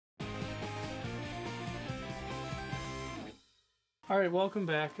Alright, welcome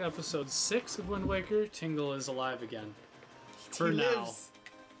back. Episode 6 of WindWaker. Tingle is alive again. For he now. Lives.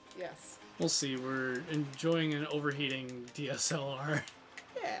 Yes. We'll see. We're enjoying an overheating DSLR.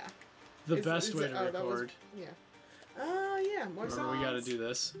 Yeah. The best way to record. Yeah. Yeah, more songs. Remember, we gotta do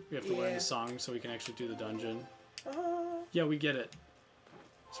this. We have to learn the song so we can actually do the dungeon. Yeah, we get it.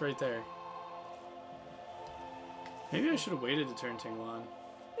 It's right there. Maybe I should have waited to turn Tingle on.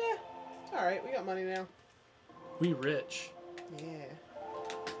 Yeah. It's alright. We got money now. We rich. Yeah.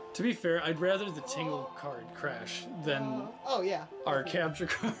 To be fair, I'd rather the Tingle card crash than oh yeah, our capture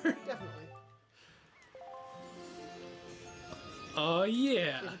card. Definitely. Oh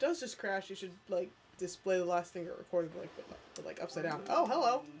yeah. If it does just crash, you should like display the last thing it recorded, like upside down. Oh,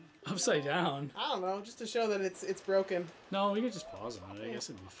 hello. Upside down. I don't know, just to show that it's broken. No, we could just pause on it. I guess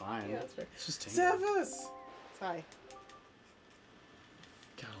it'd be fine. Yeah, that's fair. It's just Tingle. Servus. Hi.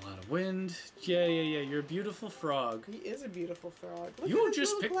 Got a lot of wind. Yeah. You're a beautiful frog. He is a beautiful frog. Look You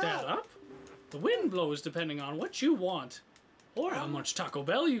just picked that up? The wind blows depending on what you want, or how much Taco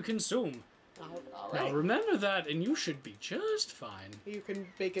Bell you consume. All right. Now remember that, and you should be just fine. You can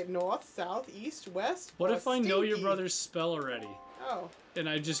make it north, south, east, west. What or if I know your stinky. brother's spell already, Oh. and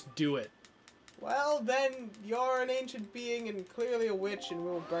I just do it? Well, then you're an ancient being and clearly a witch, and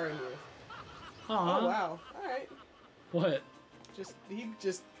we'll burn you. Huh? Oh wow! All right. What? He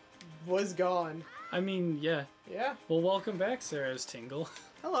just was gone. I mean, yeah. Yeah. Well, welcome back, Sarah's Tingle.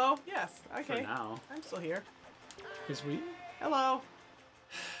 Hello. Yes. Okay. For now. I'm still here. Because we... Hello.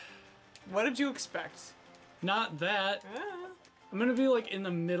 What did you expect? Not that. I'm gonna be, like, in the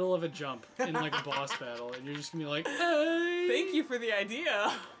middle of a jump in, like, a boss battle, and you're just gonna be like, hey! Thank you for the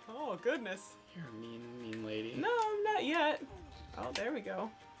idea. Oh, goodness. You're a mean lady. No, not yet. Oh, there we go.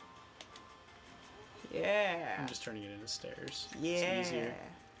 Yeah. I'm just turning it into stairs. Yeah. It's easier.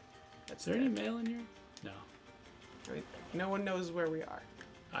 That's Is there any mail in here? No. No one knows where we are.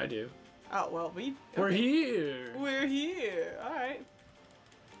 I do. Oh, well, We're here! We're here. All right.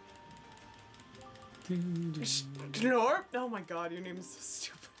 Snorp? Oh my god, your name is so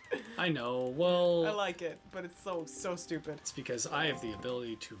stupid. I know, well... I like it, but it's so stupid. It's because I have the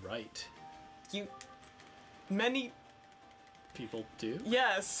ability to write. Many... People do?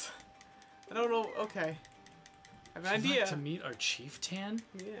 Yes. I don't know, okay. I have an Would you idea. like to meet our chieftain?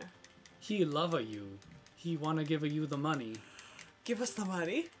 Yeah. He love you. He wanna give you the money. Give us the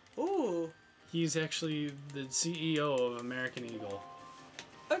money? Ooh. He's actually the CEO of American Eagle.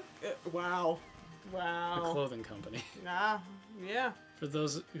 Wow. The Wow. clothing company. Ah, yeah. For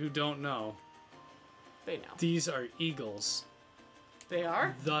those who don't know, They know. these are eagles. They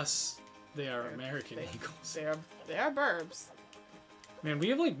are? Thus, they are American eagles. They are burbs. Man, we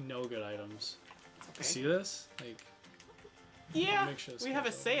have like no good items. Okay. You see this? Like, Yeah, make sure this we have a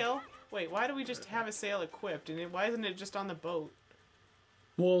goes sail. Wait, why do we just have a sail equipped? And why isn't it just on the boat?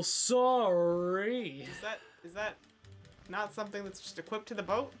 well, sorry. Is that not something that's just equipped to the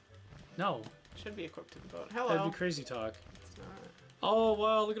boat? No, Should be equipped to the boat. Hello. that'd be crazy talk. It's not. Oh,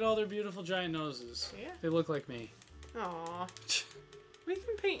 wow, look at all their beautiful giant noses. Yeah. They look like me. Aw. We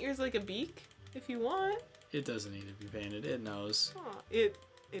can paint yours like a beak if you want. It doesn't need to be painted. It knows. Aw. It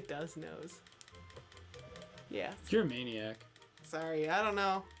does nose. Yeah. You're a maniac. Sorry, I don't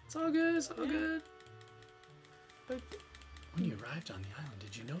know. It's all good. It's all good. But When you arrived on the island,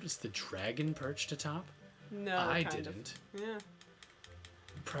 did you notice the dragon perched atop? no, I kind didn't. Of. Yeah.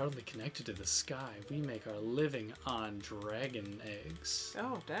 Proudly connected to the sky, we make our living on dragon eggs.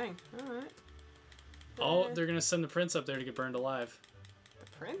 Oh, dang. All right. Oh, they're gonna send the prince up there to get burned alive.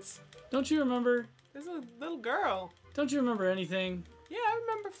 The prince? Don't you remember? There's a little girl. Don't you remember anything? Yeah, I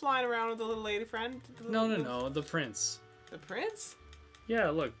remember flying around with the little lady friend. No, the prince. The prince? Yeah,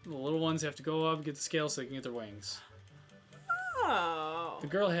 look, the little ones have to go up, get the scale so they can get their wings. Oh. The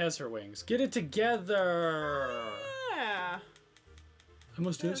girl has her wings. Get it together! Yeah. I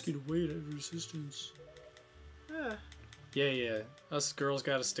must ask you to wait out of resistance. Uh, Yeah. Us girls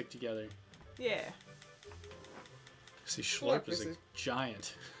gotta stick together. yeah. See, Schlorp Look, is this a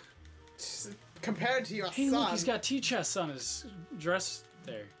giant. Compared to your Hey, son. look, he's got tea chests on his dress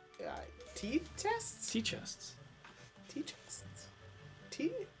there. Tea tests? Tea chests. Tea chests?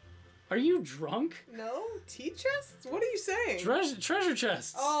 Tea? Are you drunk? No? Tea chests? What are you saying? Treasure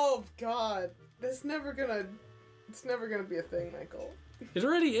chests! Oh, God. It's never gonna be a thing, Michael. It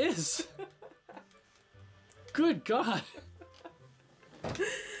already is! Good God!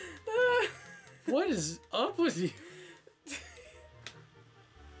 What is up with you?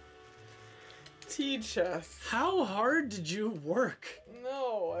 Tea chests. How hard did you work?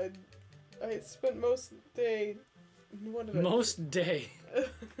 No, I spent most day... What did Most day.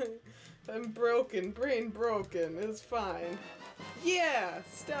 I I'm broken. Brain broken. It's fine. Yeah,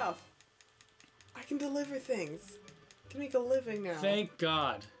 stuff. I can deliver things. I can make a living now. Thank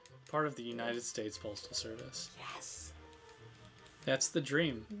God. Part of the United States Postal Service. Yes. That's the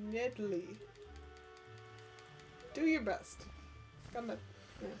dream. Nedley. Do your best. Come on.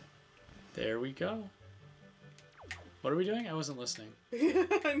 Yeah. There we go. What are we doing? I wasn't listening.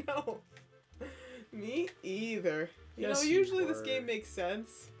 I know. Me either. You know, usually this game makes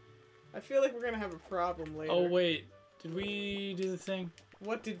sense. I feel like we're gonna have a problem later. Oh, wait. Did we do the thing?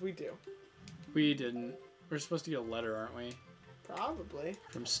 What did we do? We didn't. We're supposed to get a letter, aren't we? Probably.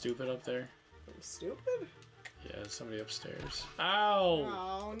 From Stupid up there? From Stupid? Yeah, somebody upstairs. Ow!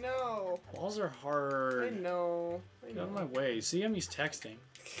 Oh, no. Walls are hard. I know. Get out of my way. See him? He's texting.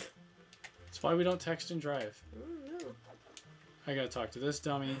 That's why we don't text and drive. Oh, no. I gotta talk to this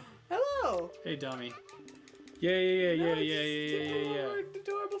dummy. Hello! Hey, dummy. Yeah.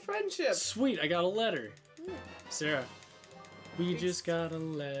 Adorable friendship. Sweet, I got a letter. Sarah, we just got a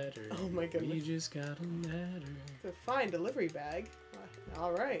letter. Oh my goodness. We just got a letter. The fine delivery bag.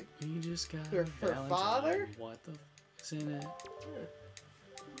 All right. We just got Her father? What the f is in it?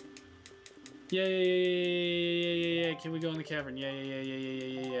 Yeah. Can we go in the cavern?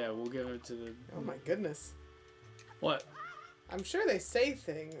 Yeah. We'll give it to the... Oh my goodness. What? I'm sure they say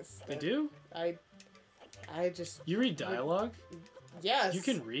things. They do? I just... You read dialogue? Yes. You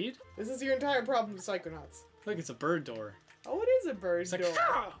can read? This is your entire problem with Psychonauts. Look, it's a bird door. Oh, it is a bird It's like, door.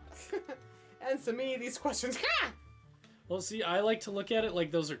 ha! Answer me these questions. Ha! Well, see, I like to look at it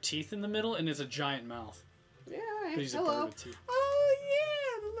like those are teeth in the middle, and it's a giant mouth. Yeah, But he's a hello. bird with teeth. Oh,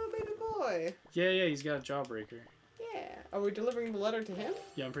 yeah, the little baby boy. Yeah, he's got a jawbreaker. Yeah. Are we delivering the letter to him?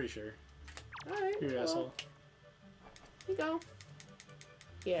 Yeah, I'm pretty sure. Alright. You asshole. Here you go.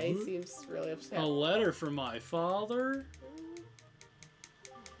 Yeah, he seems really upset. A letter from my father?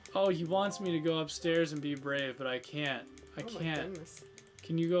 Oh, he wants me to go upstairs and be brave, but I can't. I My can't. goodness.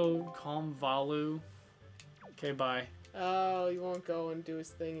 Can you go calm Valu? Okay, bye. Oh, he won't go and do his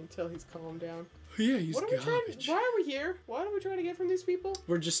thing until he's calmed down. Yeah, he's What are we garbage. why are we here? What are we trying to get from these people?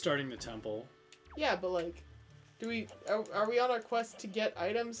 We're just starting the temple. Yeah, but like, are we on our quest to get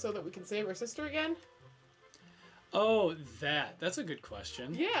items so that we can save our sister again? Oh, that's a good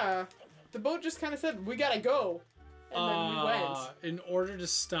question. Yeah. The boat just kind of said, we gotta go. And then we went. In order to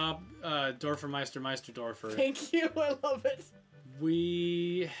stop Dorfermeister Meisterdorfer, Thank you, I love it.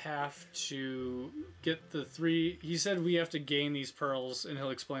 we have to get the 3... He said we have to gain these pearls, and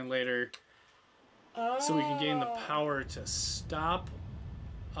he'll explain later, so we can gain the power to stop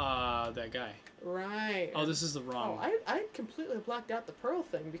that guy. Right. Oh, this is the wrong... Oh, I completely blacked out the pearl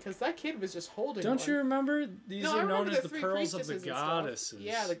thing because that kid was just holding Don't one. you remember? These No, I are known remember as the the 3 pearls of the priestesses and stuff. goddesses.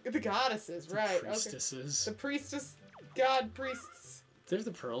 Yeah, the goddesses, right. Priestesses. Okay. The priestess, god priests. They're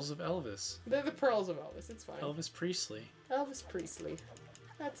the pearls of Elvis. They're the pearls of Elvis, it's fine. Elvis Presley. Elvis Presley.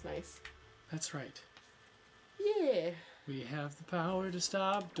 That's nice. That's right. Yeah. We have the power to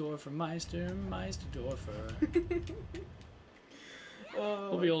stop Dorfermeister Meisterdorfer.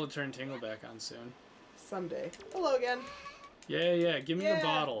 We'll be able to turn Tingle back on soon. Someday. Hello again. Yeah. Give me the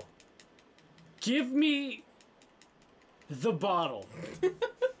bottle. Give me the bottle.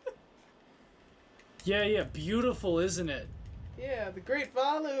 Yeah. Beautiful, isn't it? Yeah, the great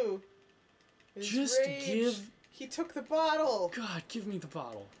Valu. His Just rage. give... He took the bottle. God, give me the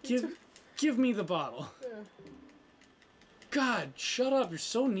bottle. Give me the bottle. Yeah. God, shut up. You're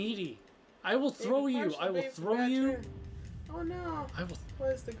so needy. I will throw you. I will throw you. Oh no. I will...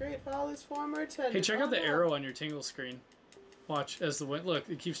 Was the great Valu's former attendant. Hey, check out the arrow on your Tingle screen. Watch as the wind. Look,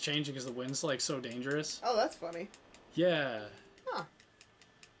 it keeps changing because the wind's like so dangerous. Oh, that's funny. Yeah. Huh.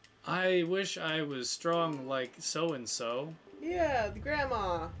 I wish I was strong like so and so. Yeah, the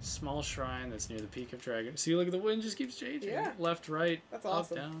grandma. Small shrine that's near the peak of Dragon. See, look, the wind just keeps changing. Yeah. Left, right, That's up,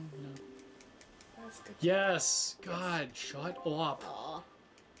 awesome. down. No. That's good. Yes. God, shut up. Aw.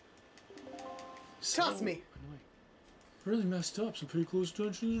 So Toss me. annoying. Really messed up. Some pretty close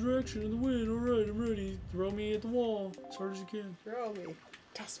attention to the direction of the wind. Alright, I'm ready. Throw me at the wall as hard as you can. Throw me.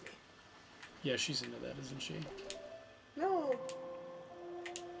 Toss me. Yeah, she's into that, isn't she? No.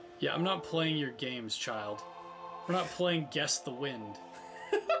 Yeah, I'm not playing your games, child. We're not playing Guess the Wind.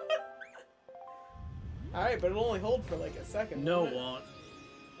 Alright, but it'll only hold for like a second. No, won't it it? won't.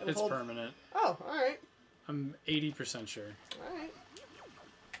 It'll It's hold... permanent. Oh, alright. I'm 80% sure. Alright.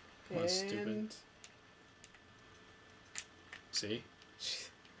 Come on, stupid. See?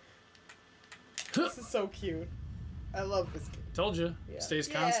 This is so cute. I love this game. Told you. Yeah. Stays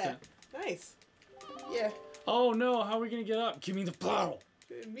Yeah. constant. Nice. Yeah. Oh no, how are we gonna get up? Give me the bottle!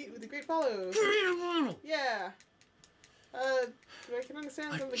 Meet with the great Valu. Give me the bottle! Yeah. I can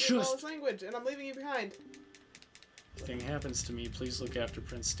understand some of the Game's language, and I'm leaving you behind. If anything happens to me, please look after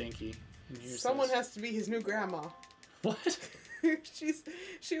Prince Stinky. And here's Someone has to be his new grandma. What?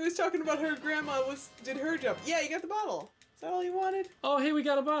 She was talking about her grandma did her job. Yeah, you got the bottle. Is that all you wanted? Oh, hey, we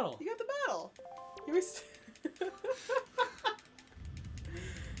got a bottle. You got the bottle. You were.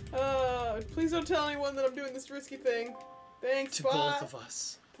 Please don't tell anyone that I'm doing this risky thing. Thanks. To bye. both of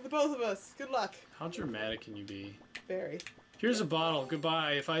us. To the both of us. Good luck. How dramatic can you be? Very. Here's a bottle.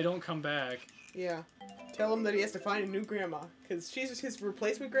 Goodbye. If I don't come back. Yeah. Tell him that he has to find a new grandma. Because she's his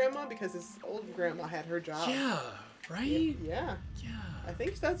replacement grandma because his old grandma had her job. Yeah, right? Yeah. Yeah. I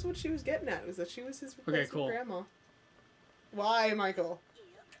think that's what she was getting at, was that she was his replacement grandma. Why, Michael?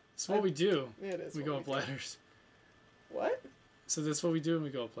 That's what we do. Yeah, it is. We go up ladders. What? So that's what we do when we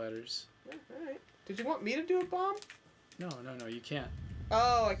go up ladders. Alright. Did you want me to do a bomb? No, you can't.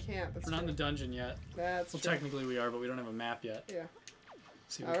 Oh, I can't. That's We're not in the dungeon yet. That's well, true. technically we are, but we don't have a map yet. Yeah.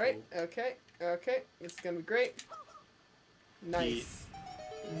 Alright, cool. Okay. This is gonna be great. Nice.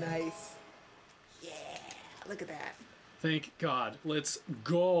 Nice. Yeah. Look at that. Thank God. Let's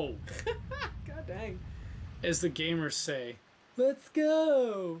go. God dang. As the gamers say, let's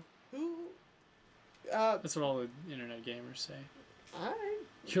go. Who? That's what all the internet gamers say. Alright.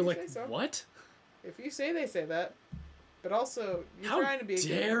 You're like, what? If you say they say that. But also, you're trying to be a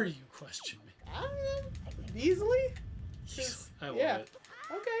gamer. How dare you question me? I don't know. Easily? I love it.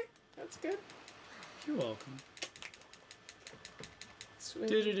 Okay. That's good. You're welcome. Sweet.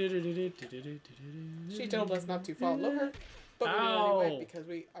 She told us not to follow her. But we do anyway because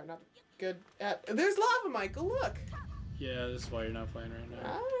we are not good at... There's lava, Michael. Look. Yeah, this is why you're not playing right now.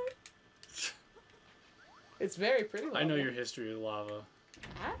 Alright. It's very pretty lava. I know your history of lava.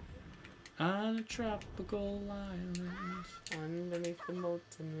 Huh? On a tropical island. Underneath the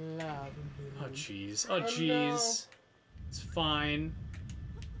molten lava moon. Oh, jeez. Oh, jeez. No. It's fine.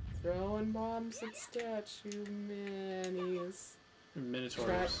 Throwing bombs at statue minis.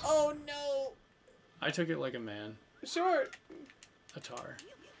 Minotaurs. Oh, no. I took it like a man. Short. A tar.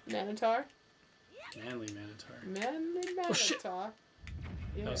 Minotaur. Manly Minotaur. Manly Minotaur. Oh, shit. Yeah.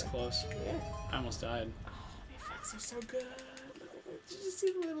 That was close. Yeah. I almost died. Oh, the effects are so good. Did you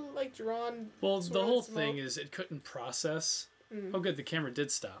see the little, like, drawn... Well, the whole thing is it couldn't process. Oh, good. The camera did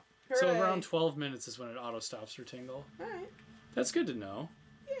stop. Hooray. So around 12 minutes is when it auto-stops for Tingle. Alright. That's good to know.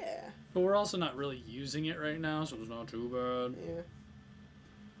 Yeah. But we're also not really using it right now, so it's not too bad. Yeah.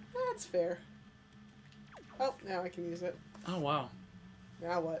 That's fair. Oh, now I can use it. Oh, wow.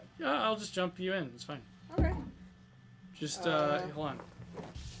 Now what? Yeah, I'll just jump you in. It's fine. Okay. Just, hold on.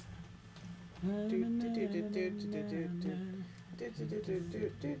 I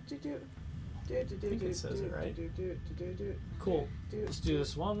think it says it right. Cool. Let's do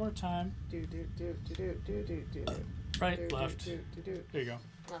this one more time. Right, left. There you go.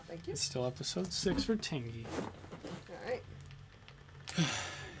 Oh, thank you. It's still episode 6 for Tingy. Alright.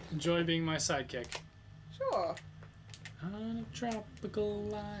 Enjoy being my sidekick. Sure. On a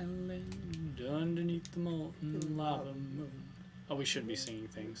tropical island underneath the molten lava moon. Oh, we shouldn't be singing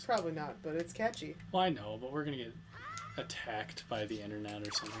things. Probably not, but it's catchy. Well, I know, but we're gonna get attacked by the internet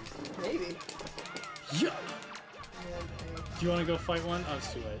or something. Maybe. Yeah! Do you want to go fight one? Oh,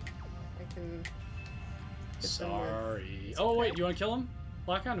 it's too late. I can... Sorry. Oh, wait, do you want to kill him?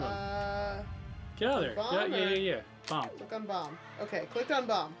 Lock onto him. Get out of there. Bomb Yeah. Bomb. Click on bomb. Okay, clicked on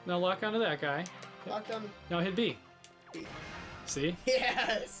bomb. Now lock onto that guy. Locked on... Now hit B. B. See?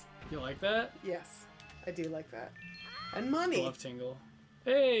 Yes! You like that? Yes. I do like that. And money! I love Tingle.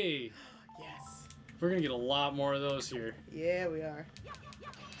 Hey! Yes. We're gonna get a lot more of those here. Yeah, we are.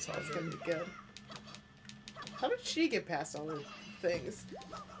 That's gonna be good. How did she get past all the things?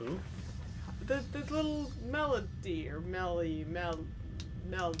 Who? The little melody or melody.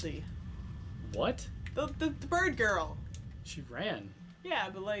 What? The bird girl. She ran. Yeah,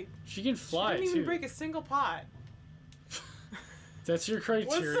 but like She can fly she didn't even too. break a single pot. That's your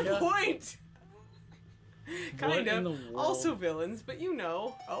criteria. What's the point? Kind in the of. world? Also villains, but you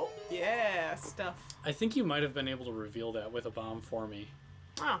know. Oh, yeah, stuff. I think you might have been able to reveal that with a bomb for me.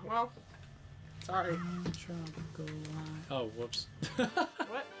 Ah, well. Sorry. Oh, whoops.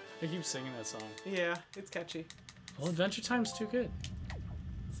 What? I keep singing that song. Yeah, it's catchy. Well, Adventure Time's too good.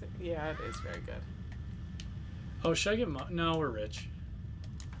 Yeah, it is very good. Oh, should I get No, we're rich.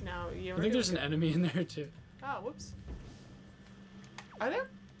 No, yeah. I think there's an enemy in there too. Oh, whoops. Are there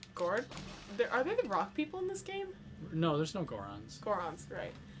are there the rock people in this game? No, there's no Gorons. Gorons,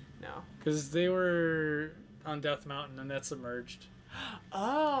 right. No. Because they were on Death Mountain and that submerged.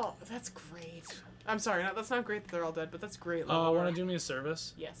 Oh, that's great. I'm sorry, that's not great that they're all dead, but that's great. Want to do me a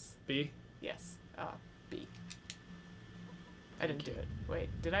service? Yes. B? Yes. B. I didn't do it. Wait,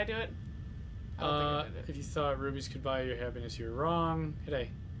 did I do it? I don't think I did it. If you thought rubies could buy your happiness, you're wrong. Hit A.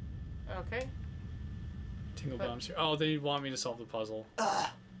 Okay. Tingle bombs here. Oh, they want me to solve the puzzle.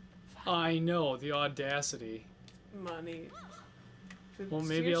 I know, the audacity. Money. Well,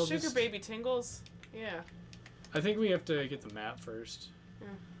 maybe I'll Sugar just... baby tingles? Yeah. I think we have to get the map first. Yeah.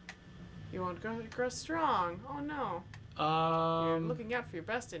 You won't grow strong. Oh no. You're looking out for your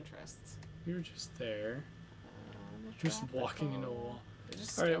best interests. We were just there. Just walking into a wall.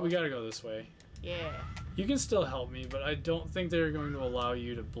 Alright, we gotta go this way. Yeah. You can still help me, but I don't think they're going to allow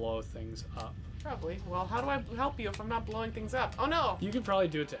you to blow things up. Probably. Well, how do I help you if I'm not blowing things up? Oh no! You can probably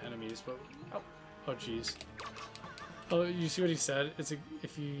do it to enemies, but... Oh, jeez. Oh, you see what he said? It's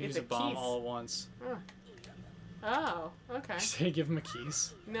if you use a bomb all at once. Huh. Oh, okay. Say give him a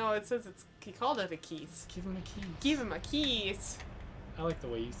keys. No, it says he called it a keys. Give him a keys. Give him a keys. I like the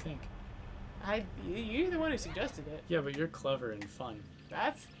way you think. You're the one who suggested it. Yeah, but you're clever and fun.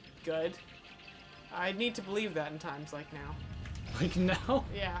 That's good. I need to believe that in times like now. Like now?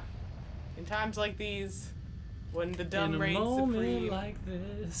 Yeah. In times like these, when the dumb reigns supreme. In a moment supreme. like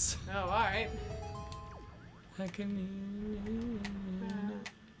this. Oh, alright. I can...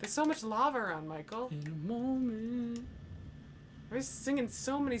 There's so much lava around, Michael. In a moment... We're singing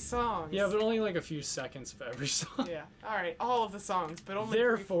so many songs. Yeah, but only like a few seconds of every song. Yeah. Alright, all of the songs, but only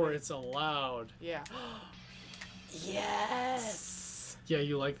Therefore, briefly. it's allowed. Yeah. Yes! Yeah,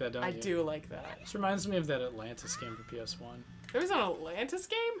 you like that, don't you? I do like that. This reminds me of that Atlantis game for PS1. There was an Atlantis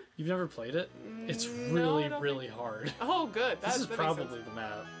game? You've never played it? It's No, really, I don't really hard. Oh, good. This is that probably makes sense. the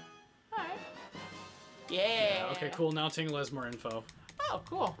map. Alright. Yeah. Okay, cool. Now Tingle has more info. Oh,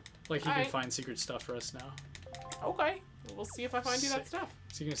 cool. Like, he Alright. can find secret stuff for us now. Okay. We'll see if I find you that Sick. stuff.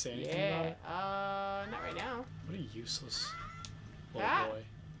 Is he gonna say anything about it? Not right now. What a useless little Ah. boy.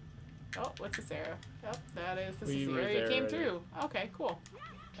 Oh, what's this arrow? Oh, this We is the were area you there came already. through. Okay, cool.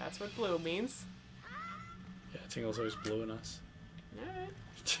 That's what blue means. Yeah, Tingle's always blue in us.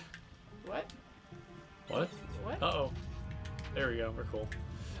 Alright. What? What? What? Uh-oh. There we go. We're cool.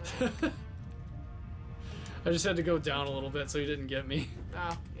 I just had to go down a little bit so he didn't get me.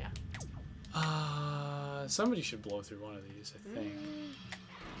 Oh, yeah. Somebody should blow through one of these, I think.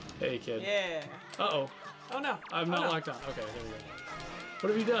 Hey, kid. Yeah. Uh-oh. Oh, no. I'm not locked on. Okay, there we go. What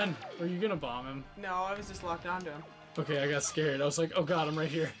have you done? Are you gonna bomb him? No, I was just locked onto him. Okay, I got scared. I was like, oh god, I'm right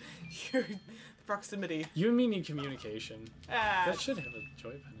here. Your proximity. You and me need communication. Ah. That should have a joy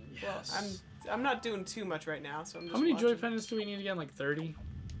pendant. Yes. Well, I'm not doing too much right now, so I'm just How many joy watching. pendants do we need again? Like 30?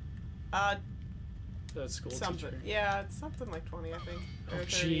 That school Something. teacher. Yeah, it's something like 20, I think. Oh, Or 30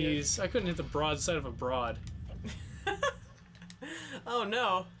 -ish. jeez. I couldn't hit the broad side of a broad. Oh,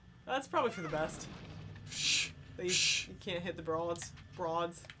 no. That's probably for the best. Shh. That you can't hit the broads.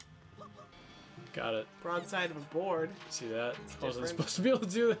 Got it. Broadside of a board. See that? I wasn't different. supposed to be able to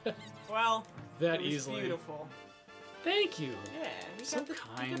do that. Well, That it was easily. beautiful. Thank you. Yeah, you So got the, you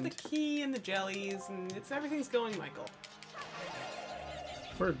kind. got the key and the jellies, and everything's going, Michael.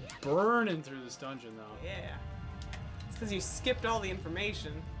 We're burning through this dungeon, though. Yeah. It's because you skipped all the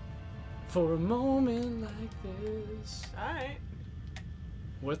information. For a moment like this. Alright.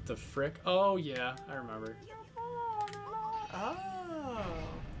 What the frick? Oh, yeah. I remember. Oh.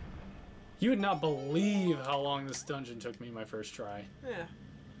 You would not believe how long this dungeon took me my first try. Yeah.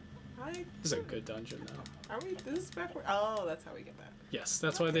 This is a good dungeon, though. Are we? This is backward. Oh, that's how we get that. Yes,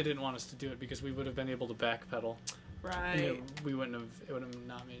 that's why they didn't want us to do it, because we would have been able to backpedal. Right. And we wouldn't have. It would have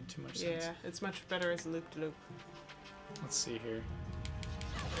not made too much sense. Yeah, it's much better as a loop-to-loop. Let's see here.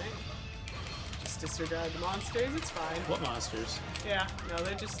 Right. Just disregard the monsters. It's fine. What monsters? Yeah. No,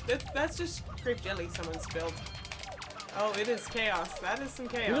 they're just. That's just grape jelly someone spilled. Oh, it is chaos. That is some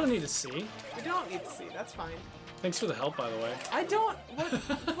chaos. We don't need to see. We don't need to see. That's fine. Thanks for the help, by the way. I don't.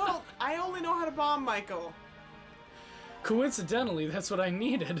 What? Well, I only know how to bomb, Michael. Coincidentally, that's what I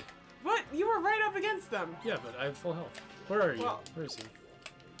needed. What? You were right up against them. Yeah, but I have full health. Where are you? Well- Where is he?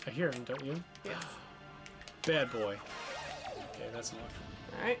 I hear him, don't you? Yes. Bad boy. Okay, that's enough.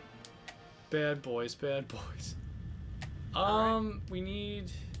 All right. Bad boys, bad boys. We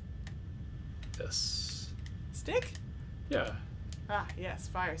need this. Stick? Yeah. Ah, yes,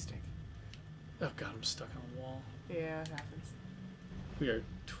 fire stick. Oh god, I'm stuck on a wall. Yeah, it happens. We are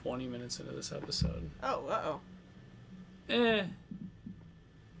 20 minutes into this episode. Oh, uh-oh. Eh.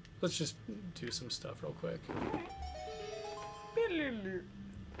 Let's just do some stuff real quick.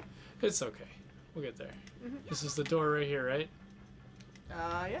 It's okay. We'll get there. This is the door right here, right?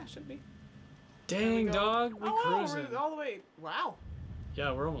 Yeah, should be. Dang, go. dog. We cruising. We're all the way. Wow.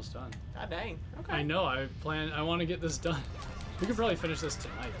 Yeah, we're almost done. God dang. Okay. I know. I want to get this done. We could probably finish this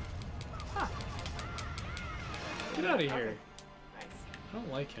tonight. Huh. Get out of Okay. here. I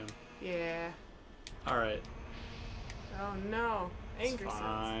don't like him. Yeah. Alright. Oh no. Angry It's sounds.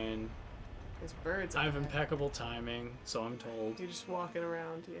 fine. There's birds. I have ahead. impeccable timing, so I'm told. You're just walking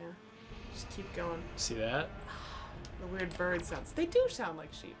around, yeah. Just keep going. See that? The weird bird sounds. They do sound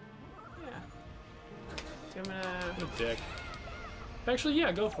like sheep. Yeah. So I'm gonna... What a dick. Actually,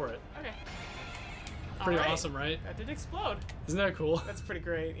 yeah, go for it. Okay. Pretty Alright. awesome, right? That did explode. Isn't that cool? That's pretty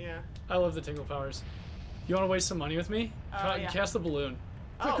great, yeah. I love the tingle powers. You want to waste some money with me? Yeah. Cast the balloon.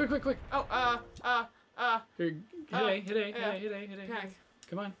 Quick, Oh. quick, quick, quick. Oh, Here, hit A. Okay.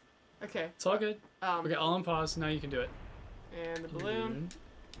 Come on. Okay. It's all good. Um, Okay, all on pause. Now you can do it. And the balloon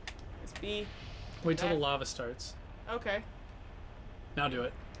is B. Wait till the Back. lava starts. Okay. Now do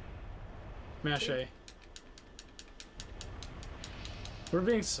it. Mash A. We're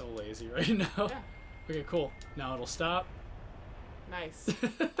being so lazy right now. Yeah. Okay, cool. Now it'll stop. Nice.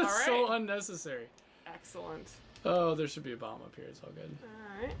 So Alright. unnecessary. Excellent. Oh, there should be a bomb up here. It's all good.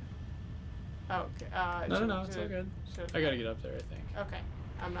 Alright. Okay. No, it's all good. I gotta get up there, I think. Okay.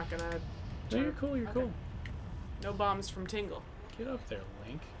 I'm not gonna... No, you're cool, you're cool. No bombs from Tingle. Get up there,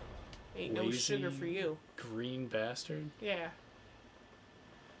 Link. Ain't no sugar for you. Green bastard. Yeah.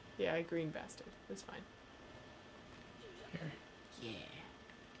 Yeah, green bastard. That's fine. Here. Yeah.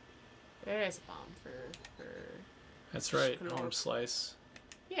 There's a bomb for... That's right, Schlorp. home slice.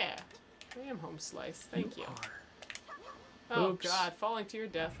 Yeah. I am home slice. Thank you. are. Oh Oops. god, falling to your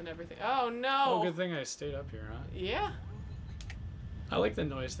death and everything. Oh no! Oh, good thing I stayed up here, huh? Yeah. I like the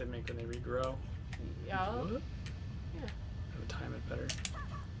noise they make when they regrow. Yeah. What? Yeah. I would time it better.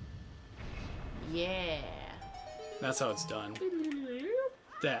 Yeah. That's how it's done.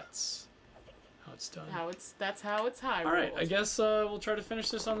 That's how it's done. That's how it's high. Alright, I guess we'll try to finish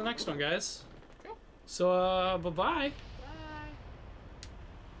this on the next one, guys. Cool. So, bye-bye. Bye.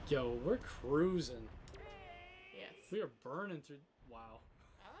 Yo, we're cruising. Yes. We are burning through... Wow.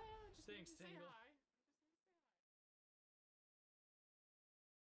 Just Thanks, say Tingle. hi.